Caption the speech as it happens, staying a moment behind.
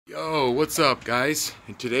Yo, what's up guys?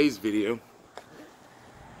 In today's video,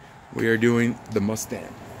 we are doing the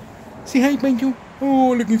Mustang. Say hi, Banjo.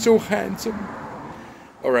 Oh, looking so handsome.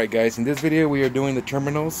 Alright guys, in this video we are doing the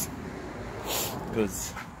terminals.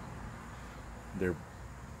 Because they're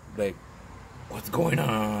like, what's going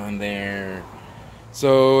on there?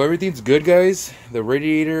 So everything's good guys. The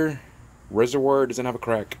radiator reservoir doesn't have a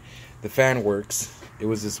crack. The fan works. It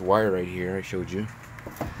was this wire right here I showed you.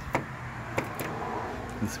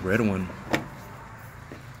 This red one.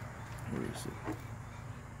 Where is it?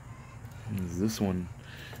 Is this one?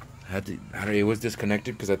 It was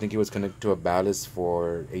disconnected because I think it was connected to a ballast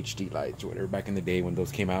for HD lights or whatever. Back in the day when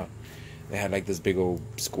those came out, they had like this big old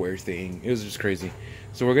square thing. It was just crazy.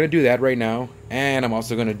 So we're gonna do that right now, and I'm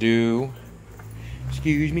also gonna do.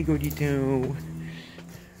 Excuse me, Gordito.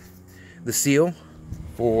 The seal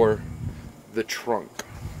for the trunk,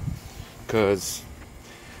 because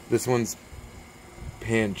this one's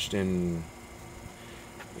pinched and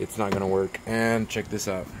it's not gonna work. And check this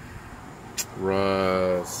out,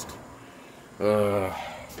 rust.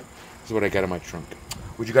 This is what I got in my trunk.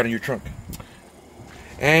 What you got in your trunk?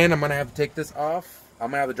 And I'm gonna have to take this off. I'm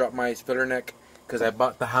gonna have to drop my filler neck because I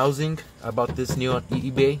bought the housing. I bought this new on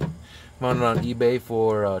eBay. Found it on eBay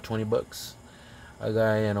for 20 bucks. A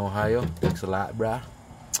guy in Ohio. Thanks a lot, brah.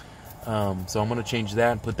 So I'm gonna change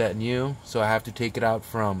that and put that new. So I have to take it out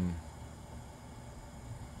from.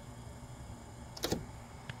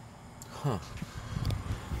 Huh.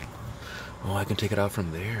 Oh, I can take it out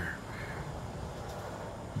from there.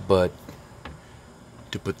 But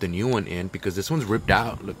to put the new one in, because this one's ripped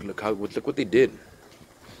out. Look what they did.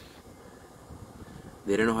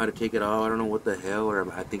 They didn't know how to take it out. I don't know what the hell.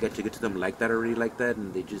 Or I think I took it to them like that already, like that,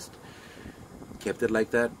 and they just kept it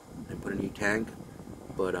like that and put a new tank.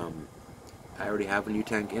 But I already have a new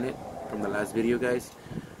tank in it from the last video, guys.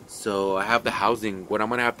 So I have the housing. What I'm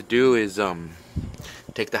gonna have to do is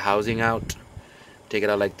take the housing out, take it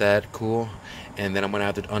out like that, cool, and then I'm gonna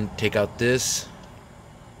have to take out this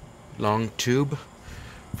long tube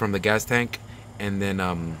from the gas tank, and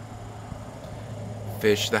then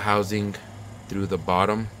fish the housing through the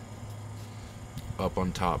bottom up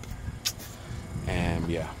on top. And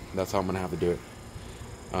yeah, that's how I'm gonna have to do it.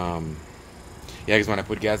 Yeah, because when I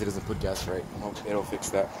put gas, it doesn't put gas right. I hope it'll fix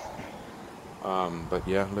that. But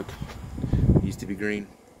yeah, look, it used to be green.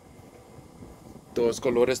 Todos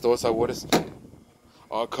colores, todos sabores,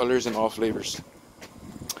 all colors and all flavors.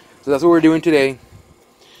 So that's what we're doing today.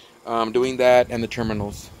 Doing that and the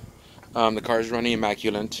terminals. The car's running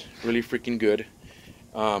immaculate, really freaking good.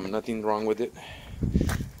 Nothing wrong with it.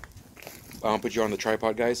 I'll put you on the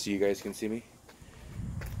tripod, guys, so you guys can see me.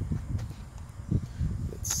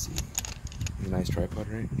 Let's see. Nice tripod,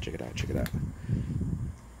 right? Check it out. Check it out.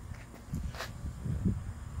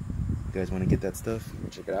 You guys want to get that stuff?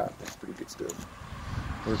 Check it out. That's pretty good stuff.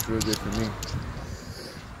 Works real good for me.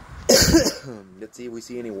 Let's see if we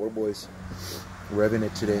see any war boys revving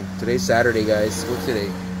it today. Today's Saturday, guys. What's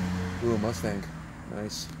today? Ooh, a Mustang.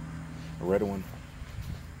 Nice. A red one.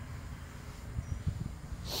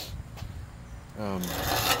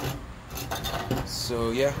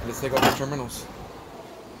 So yeah, let's take out the terminals.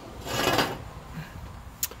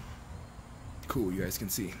 Cool, you guys can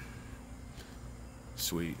see.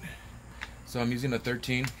 Sweet. So I'm using a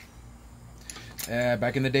 13.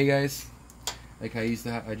 Back in the day, guys, like I just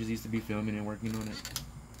used to be filming and working on it.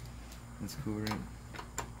 That's cool, right?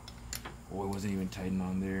 Oh, it wasn't even tightened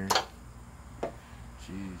on there.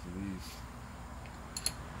 Jeez Louise.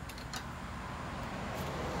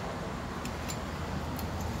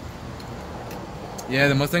 Yeah,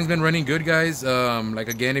 the Mustang's been running good, guys. Like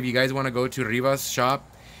again, if you guys want to go to Rivas'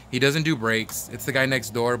 shop, he doesn't do brakes. It's the guy next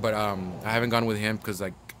door, but I haven't gone with him because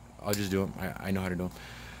like I'll just do them. I know how to do them.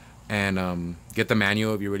 And get the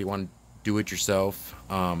manual if you really want to do it yourself.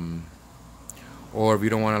 Or if you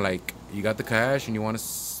don't want to, like, you got the cash and you want to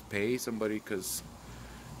pay somebody because,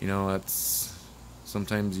 you know, that's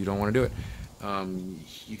sometimes you don't want to do it.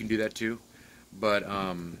 You can do that too. But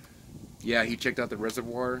yeah, he checked out the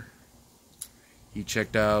reservoir. He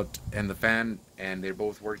checked out and the fan, and they're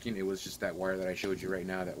both working. It was just that wire that I showed you right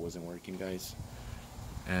now that wasn't working, guys.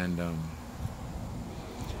 And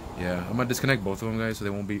yeah, I'm gonna disconnect both of them, guys, so they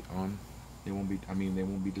won't be on. They won't be. I mean, they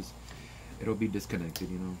won't be it'll be disconnected,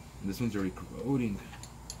 you know. And this one's already corroding.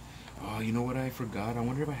 Oh, you know what I forgot? I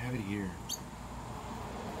wonder if I have it here.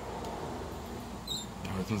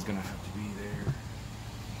 Oh, this one's gonna have to be there.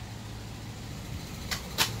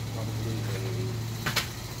 Probably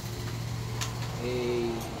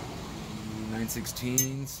a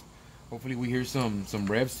 916s. Hopefully we hear some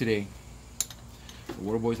revs today. The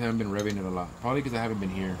War Boys haven't been revving it a lot. Probably because I haven't been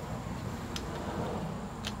here.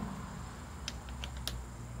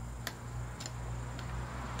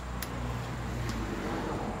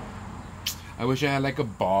 I wish I had like a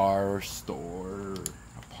bar or store,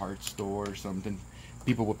 a parts store or something.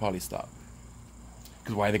 People would probably stop.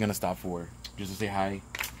 Because why are they going to stop for? Just to say hi?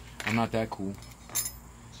 I'm not that cool.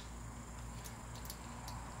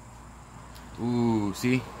 Ooh,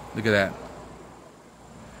 see? Look at that.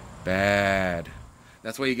 Bad.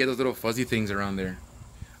 That's why you get those little fuzzy things around there.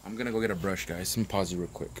 I'm going to go get a brush, guys. Let me pause it real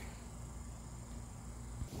quick.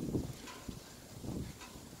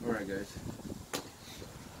 Alright, guys.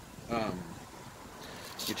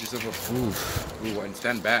 Get yourself a ooh, and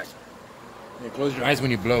stand back. And close your eyes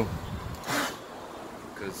when you blow.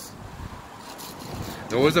 Because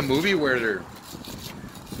there was a movie where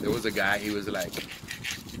there was a guy, he was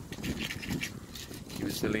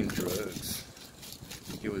selling drugs.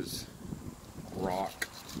 He was rock.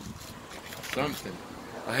 Something.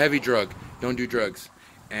 A heavy drug. Don't do drugs.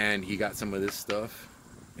 And he got some of this stuff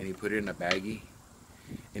and he put it in a baggie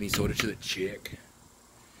and he sold it to the chick.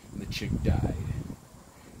 And the chick died.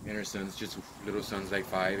 And her son's just, little son's like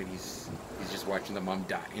 5 and he's just watching the mom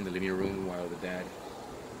die in the living room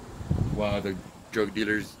while the drug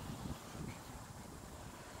dealers,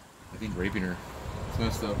 I think, raping her. It's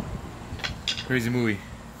messed up. Crazy movie.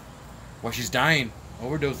 While she's dying,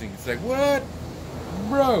 overdosing. It's like, what?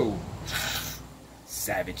 Bro.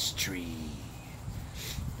 Savage tree.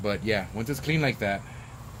 But yeah, once it's clean like that,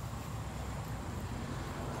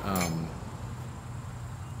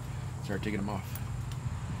 start taking them off.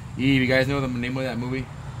 You guys know the name of that movie?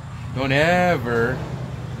 Don't ever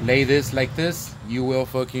lay this like this. You will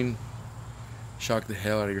fucking shock the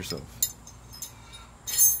hell out of yourself.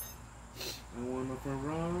 I want a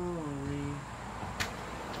Ferrari.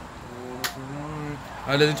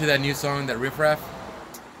 I listened to that new song, that Riff Raff.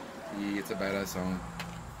 Yeah, it's a badass song.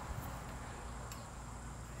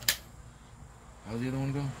 How's the other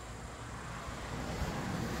one go?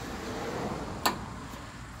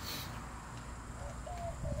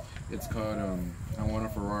 It's called I Want a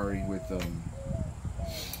Ferrari with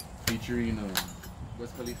featuring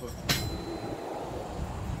Wiz Khalifa. It's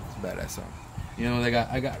a badass song. You know,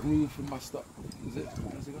 I got room for my stuff. Is it?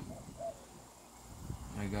 How's it go?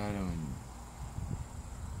 I got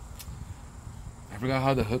I forgot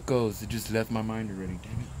how the hook goes. It just left my mind already.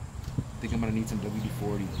 Damn it. I think I'm gonna need some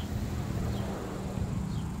WD-40.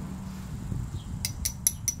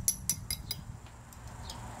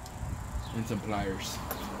 And some pliers.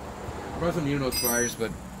 I brought some those pliers,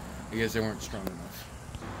 but I guess they weren't strong enough.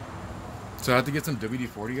 So I have to get some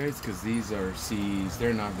WD-40, guys, because these are C's.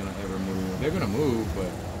 They're not gonna ever move. They're gonna move,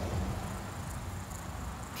 but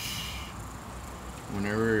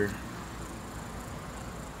whenever,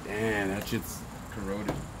 damn, that shit's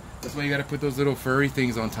corroded. That's why you gotta put those little furry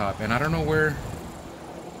things on top. And I don't know where.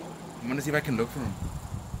 I'm gonna see if I can look for them.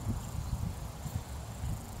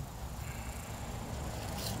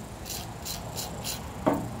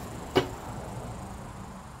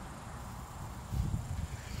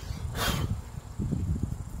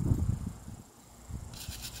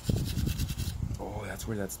 Oh, that's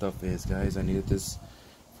where that stuff is, guys. I needed this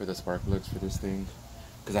for the spark plugs for this thing,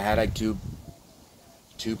 because I had like tubes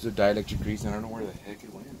of dielectric grease, and I don't know where the heck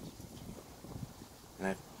it went. And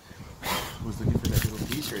I was looking for that little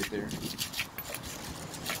piece right there.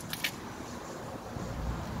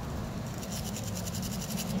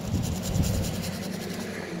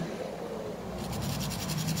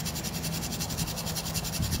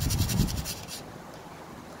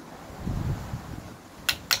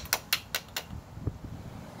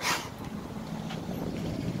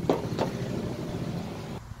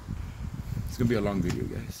 It's gonna be a long video,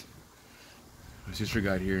 guys. My sister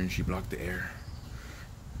got here and she blocked the air.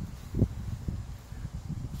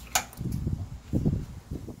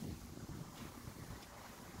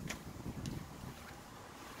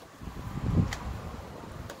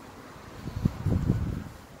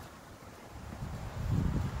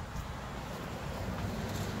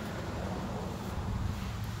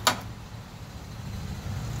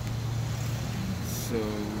 So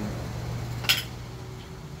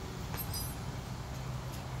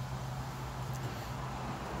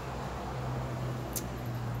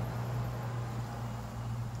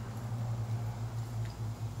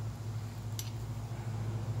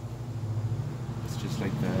it's just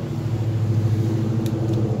like that.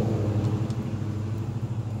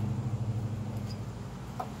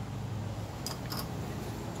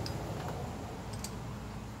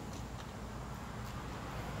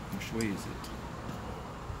 Which way is it?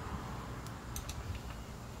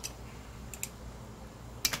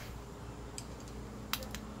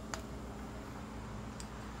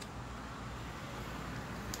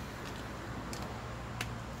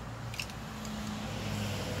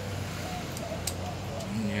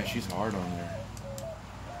 Yeah, she's hard on there.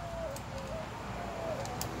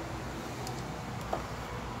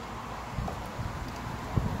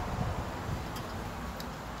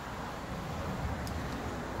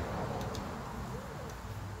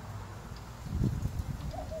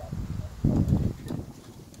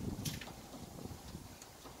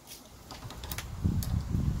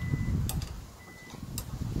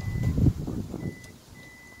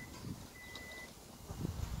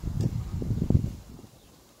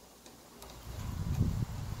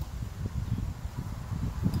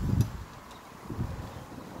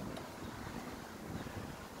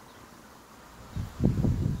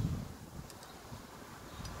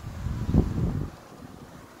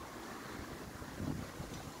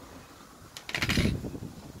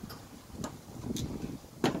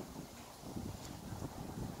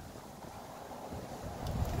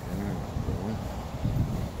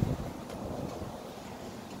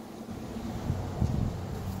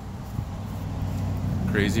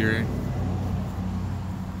 Crazy, right?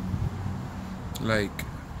 Like,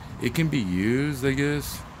 it can be used, I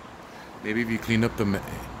guess. Maybe if you clean up the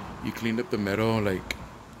metal, like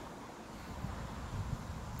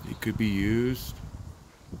it could be used,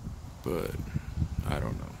 but I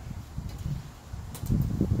don't know.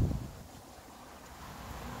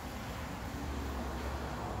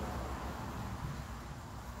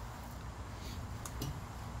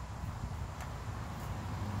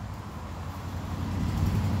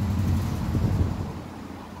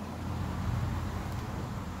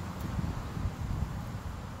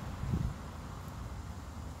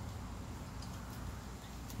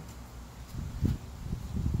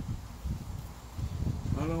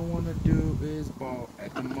 All I wanna do is ball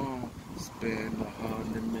at the mall, spend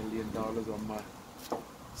 $100 million on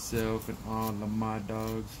myself and all of my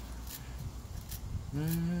dogs. No,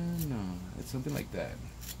 it's something like that.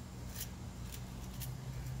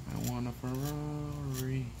 I want a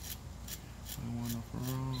Ferrari. I want a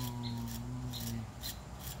Ferrari.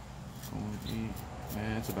 I want to eat.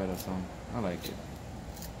 Man, it's a better song. I like it.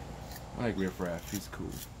 I like Riff Raff. He's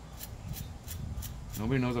cool.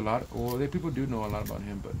 Nobody knows a lot. Well, people do know a lot about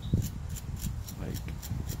him, but like,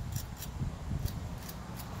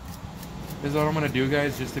 this is all I'm gonna do,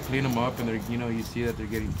 guys, just to clean them up. And they're, you see that they're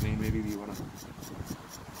getting clean. Maybe you wanna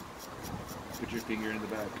put your finger in the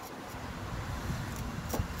back.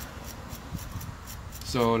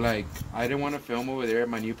 So like, I didn't want to film over there at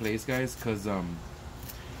my new place, guys, cause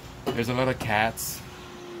there's a lot of cats,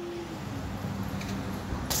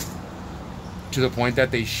 to the point that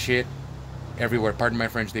they shit everywhere. Pardon my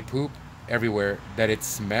French. They poop everywhere, that it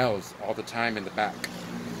smells all the time in the back.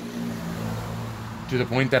 To the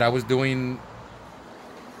point that I was doing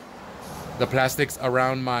the plastics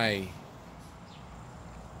around my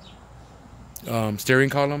steering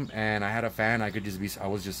column, and I had a fan. I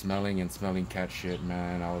was just smelling cat shit,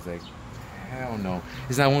 man. I was like, hell no.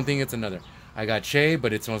 It's not one thing, it's another. I got Shay,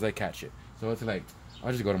 but it smells like cat shit. So it's like,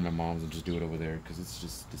 I'll just go to my mom's and just do it over there, because it's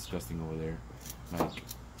just disgusting over there. Like,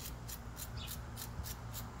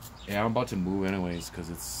 yeah, I'm about to move anyways, because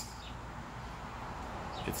it's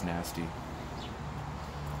nasty.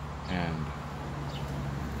 And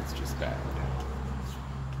it's just bad.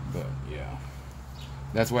 But yeah,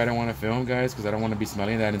 that's why I don't want to film, guys, because I don't want to be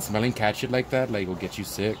smelling that. And smelling cat shit like that, like, will get you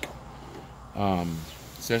sick.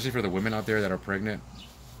 Especially for the women out there that are pregnant.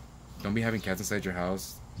 Don't be having cats inside your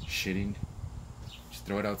house shitting. Just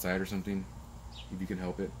throw it outside or something, if you can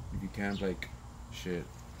help it. If you can't, like, shit,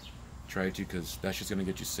 try to, because that shit's gonna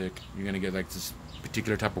get you sick. You're gonna get like this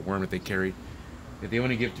particular type of worm that they carry, that they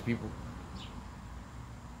want to give to people.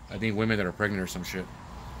 I think women that are pregnant or some shit.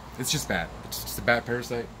 It's just bad. It's just a bad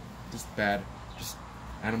parasite. Just bad. Just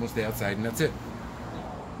animals stay outside and that's it.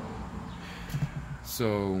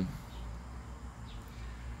 So,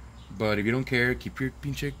 but if you don't care, keep your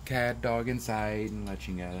pinche cat, dog inside and la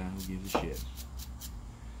chingada. Who gives a shit?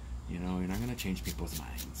 You know, you're not gonna change people's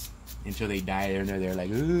minds until they die and they're there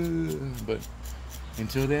like, ugh. But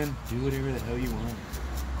until then, do whatever the hell you want.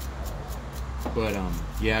 But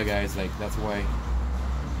yeah, guys, like, that's why.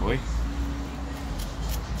 Boy.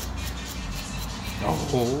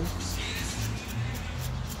 Oh,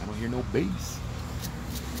 I don't hear no bass.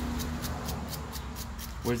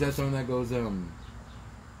 Where's that song that goes, I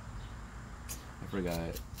forgot.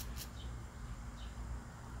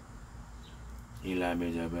 How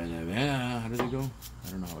does it go? I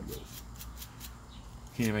don't know how it goes.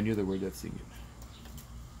 Can't even, I knew the word that's singing.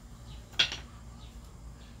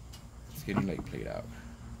 It's getting like played out.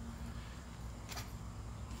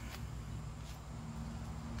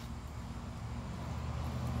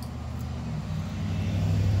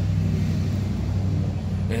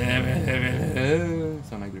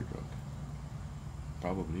 Sound like they're drunk.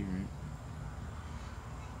 Probably, right?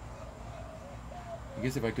 I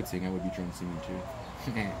guess if I could sing, I would be drunk singing too.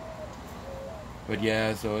 But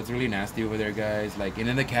yeah, so it's really nasty over there, guys. Like, and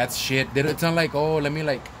then the cats shit. It's not like, oh, let me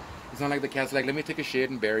like. It's not like the cats like, let me take a shit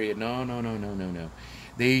and bury it. No.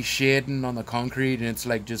 They shitting on the concrete, and it's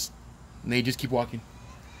like just, they just keep walking.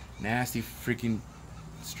 Nasty freaking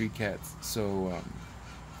street cats. So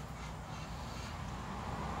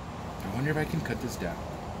I wonder if I can cut this down.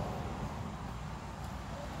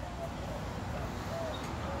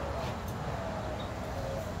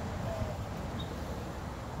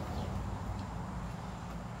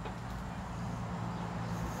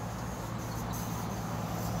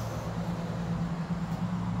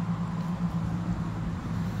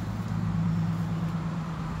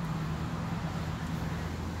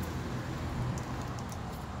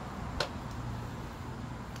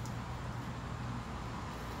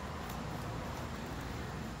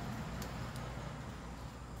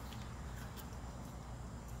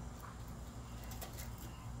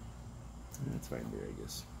 That's fine there, I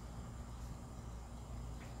guess.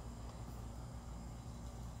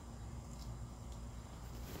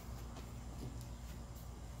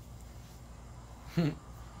 I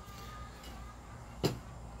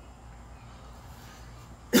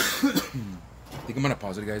think I'm gonna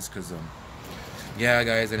pause it, guys, because yeah,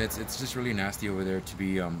 guys, and it's just really nasty over there to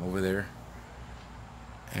be over there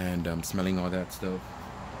and smelling all that stuff.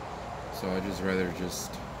 So I just rather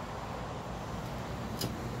just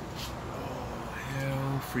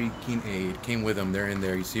hell freaking A. It came with them. They're in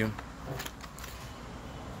there. You see them?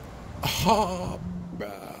 Oh,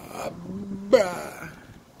 bah, bah.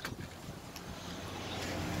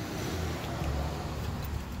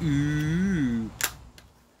 Ooh.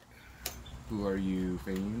 Who are you,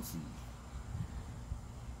 fancy?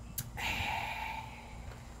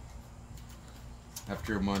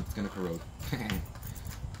 After a month, it's gonna corrode. I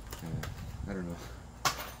don't know.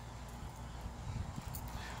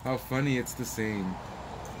 How funny, it's the same.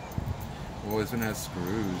 Well, this one has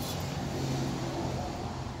screws.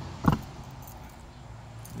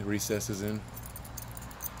 The recess is in.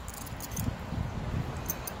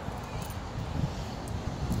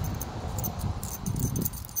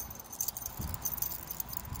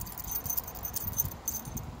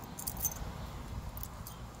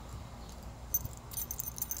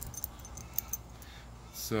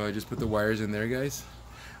 So I just put the wires in there, guys.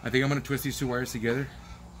 I think I'm gonna twist these two wires together.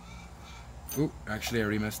 Oh, actually I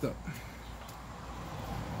already messed up.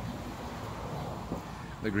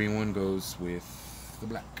 The green one goes with the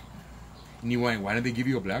black. And you why did they give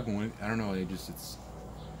you a black one? I don't know, it's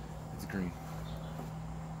green.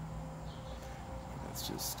 That's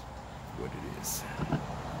just what it is.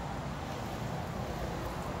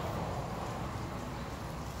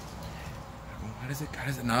 How does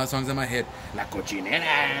it? No, that song's in my head. La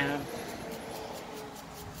cochinera.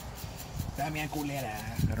 También culera.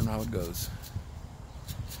 I don't know how it goes.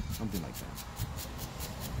 Something like that.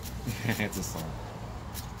 It's a song.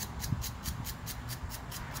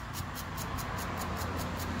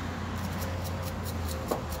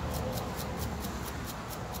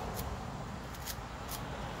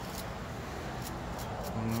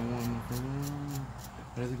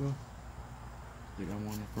 How does it go? Think I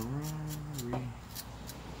want a Ferrari.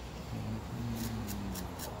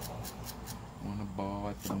 Wanna ball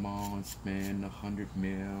at the mall and spend 100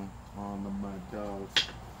 mil on my dogs.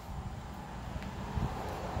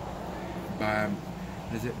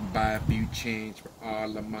 Buy a few change for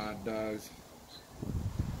all of my dogs.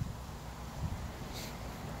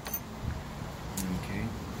 Okay.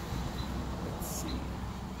 Let's see.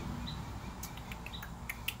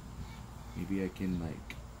 Maybe I can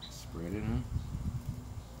like spread it, huh?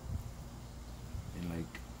 And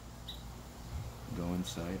like go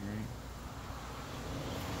inside, right?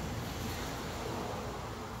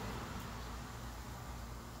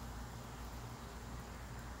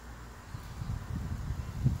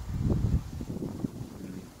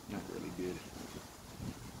 Not really good.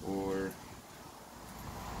 Or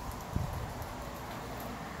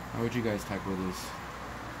how would you guys tackle this?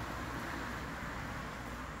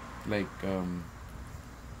 Like, I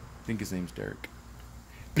think his name's Derek.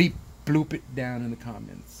 Bleep, bloop it down in the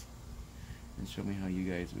comments and show me how you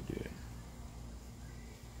guys would do it.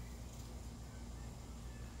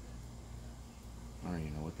 I don't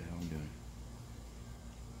even know what the hell I'm doing.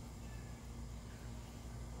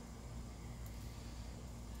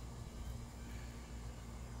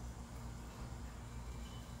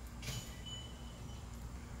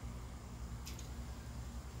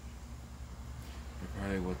 You're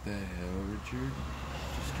probably, what the hell, Richard?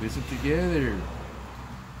 Just twist them together.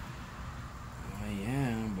 I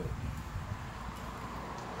am, but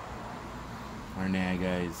nah,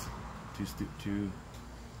 guys.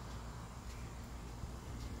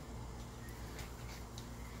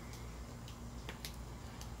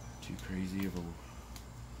 Too crazy of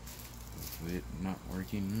it not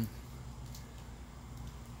working.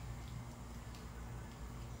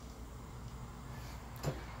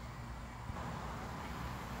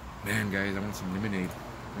 Man, guys, I want some lemonade.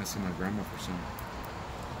 I'm asking my grandma for some.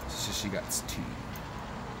 She says she got tea.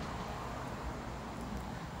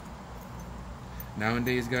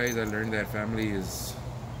 Nowadays, guys, I learned that family is...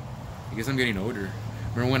 I guess I'm getting older.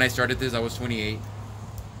 Remember when I started this, I was 28.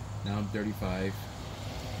 Now I'm 35.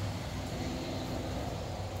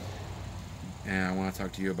 And I want to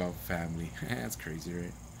talk to you about family. That's crazy,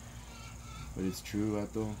 right? But it's true,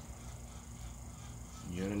 Vato.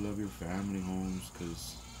 You gotta love your family homes,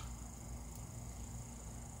 because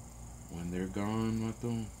when they're gone,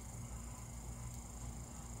 Vato,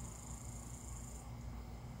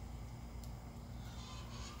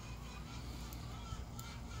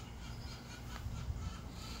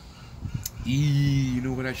 You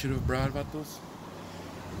know what I should have brought about those?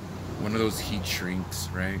 One of those heat shrinks,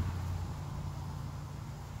 right?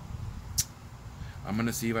 I'm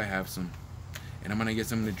gonna see if I have some, and I'm gonna get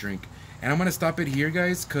something to drink, and I'm gonna stop it here,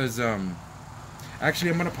 guys, cause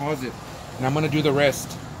actually I'm gonna pause it, and I'm gonna do the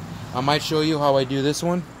rest. I might show you how I do this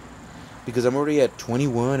one, because I'm already at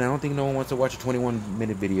 21. I don't think no one wants to watch a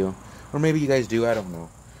 21-minute video, or maybe you guys do. I don't know,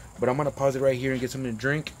 but I'm gonna pause it right here and get something to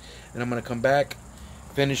drink, and I'm gonna come back.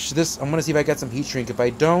 Finish this. I'm gonna see if I got some heat shrink. If I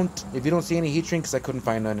don't, if you don't see any heat shrink, because I couldn't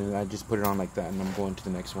find none, and I just put it on like that, and I'm going to the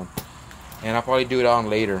next one. And I'll probably do it on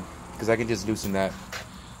later, because I can just loosen that.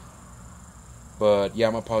 But yeah,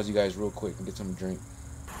 I'm gonna pause you guys real quick and get some drink.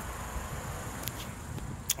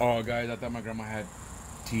 Oh, guys, I thought my grandma had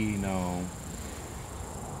tea. No,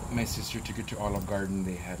 my sister took her to Olive Garden.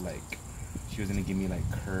 They had like, she was gonna give me like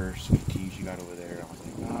her sweet tea she got over there. I was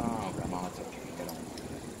like, oh, grandma, it's okay. I don't want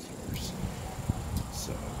that. It's yours.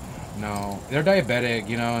 So, no, they're diabetic,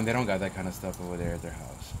 you know, and they don't got that kind of stuff over there at their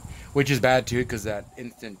house. Which is bad, too, because that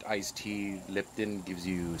instant iced tea, Lipton, gives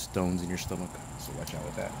you stones in your stomach. So watch out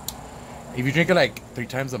with that. If you drink it like 3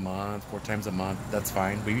 times a month, 4 times a month, that's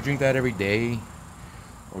fine. But you drink that every day,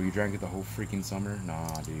 or you drank it the whole freaking summer,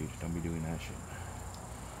 nah, dude, don't be doing that shit.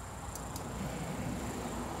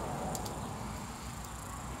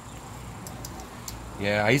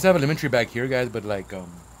 Yeah, I used to have a lemon tree back here, guys, but like,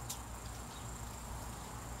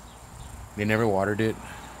 they never watered it,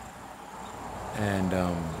 and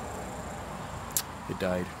it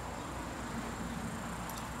died.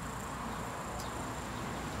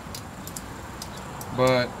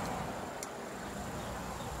 But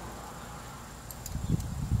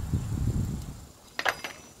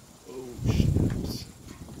oh shit! Looks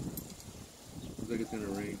like it's gonna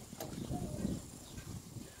rain.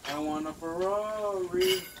 I want a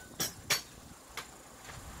Ferrari.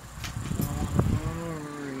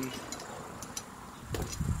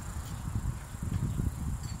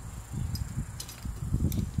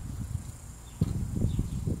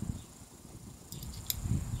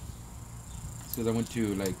 So I went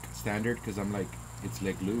to like standard because I'm like, it's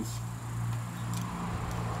like loose.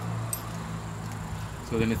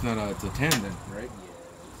 So then it's not a, it's a 10 then, right?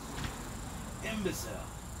 Yes. Imbecile.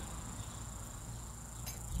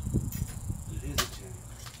 It is a 10.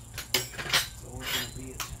 It's always gonna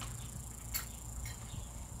be a 10.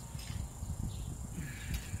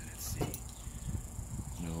 Let's see.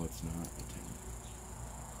 No, it's not a 10.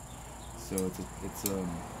 So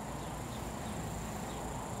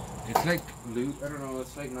it's like loose. I don't know.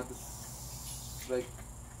 It's like not this. It's like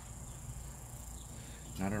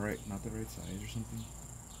not the right size or something.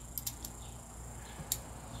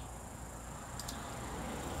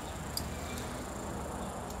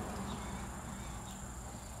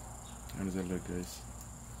 How does that look, guys?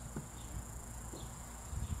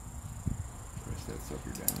 Press that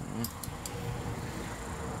sucker down.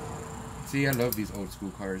 See, I love these old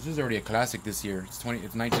school cars. This is already a classic this year. It's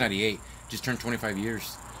 1998. Just turned 25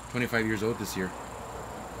 years. 25 years old this year.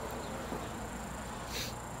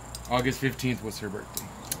 August 15th was her birthday.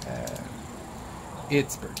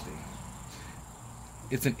 Its birthday.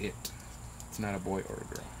 It's an it. It's not a boy or a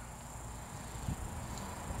girl.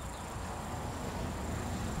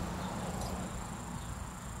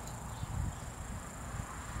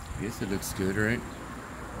 I guess it looks good, right?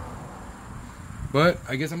 But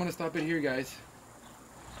I guess I'm gonna stop it here, guys.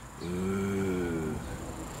 Ooh.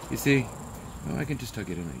 You see? Well, I can just tuck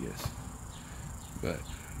it in, I guess. But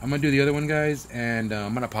I'm gonna do the other one, guys, and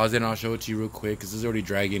I'm gonna pause it and I'll show it to you real quick because this is already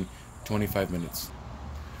dragging 25 minutes.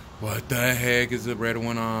 What the heck is the red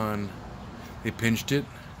one on? They pinched it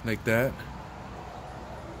like that.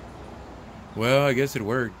 Well, I guess it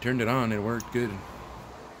worked. Turned it on. It worked good.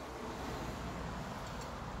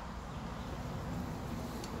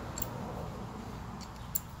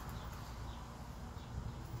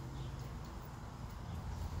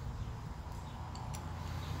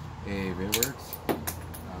 Hey, if it works.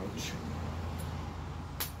 Ouch.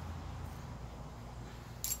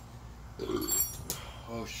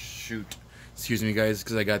 Oh, shoot. Excuse me, guys,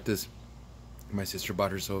 because I got this. My sister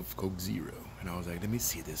bought herself Coke Zero. And I was like, let me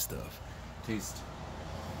see this stuff. Taste.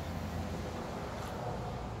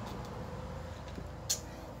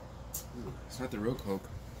 It's not the real Coke.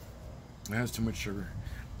 It has too much sugar.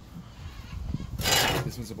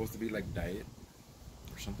 This one's supposed to be like diet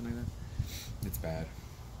or something like that. It's bad.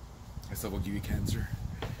 I said, will give you cancer.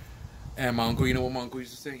 And my uncle, you know what my uncle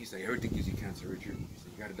used to say? He's like, everything gives you cancer, Richard. He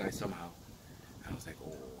said, you gotta die somehow. I was like,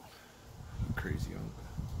 oh, crazy uncle.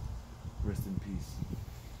 Rest in peace.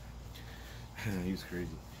 He was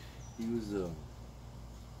crazy. He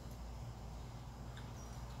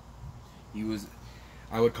was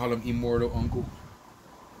I would call him Immortal Uncle.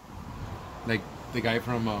 Like the guy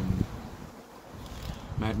from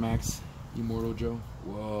Mad Max, Immortal Joe.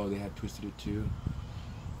 Whoa, they had twisted it too.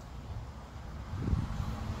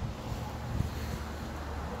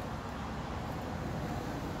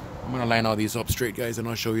 I'm gonna line all these up straight, guys, and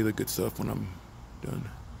I'll show you the good stuff when I'm done.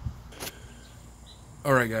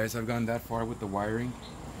 Alright guys, I've gone that far with the wiring.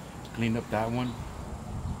 Cleaned up that one.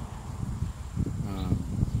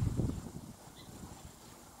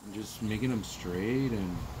 I'm just making them straight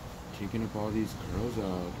and taking up all these curls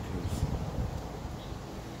out because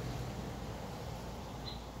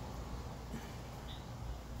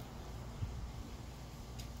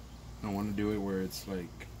I want to do it where it's like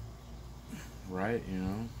right, you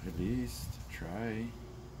know, at least try.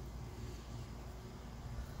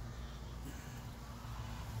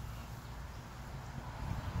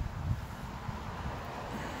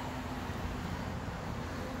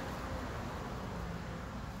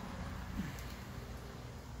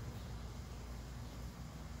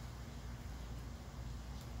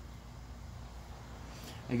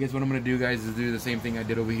 I guess what I'm going to do, guys, is do the same thing I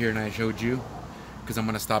did over here and I showed you. Because I'm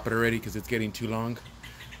going to stop it already because it's getting too long.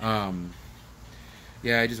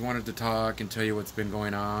 Yeah, I just wanted to talk and tell you what's been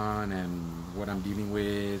going on and what I'm dealing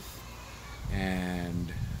with. And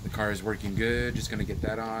the car is working good. Just going to get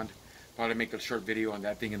that on. Probably make a short video on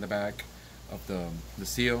that thing in the back of the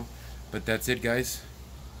seal. But that's it, guys.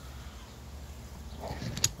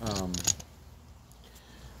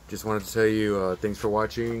 Just wanted to tell you thanks for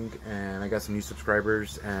watching, and I got some new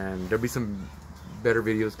subscribers, and there'll be some better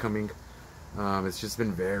videos coming. It's just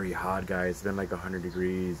been very hot, guys. It's been like 100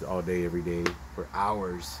 degrees all day, every day for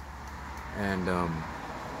hours, and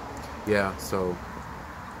yeah, so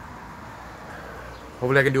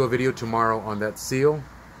hopefully I can do a video tomorrow on that seal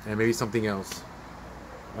and maybe something else,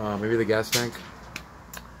 maybe the gas tank.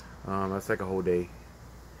 That's like a whole day,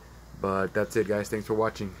 but that's it, guys. Thanks for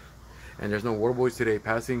watching. And there's no war boys today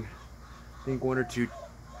passing. I think 1 or 2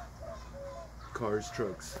 cars,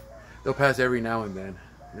 trucks. They'll pass every now and then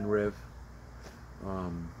and rev.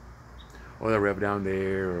 Or they'll rev down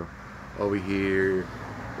there or over here.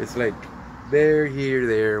 It's like there, here,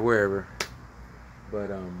 there, wherever.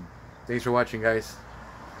 But thanks for watching, guys.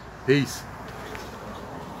 Peace.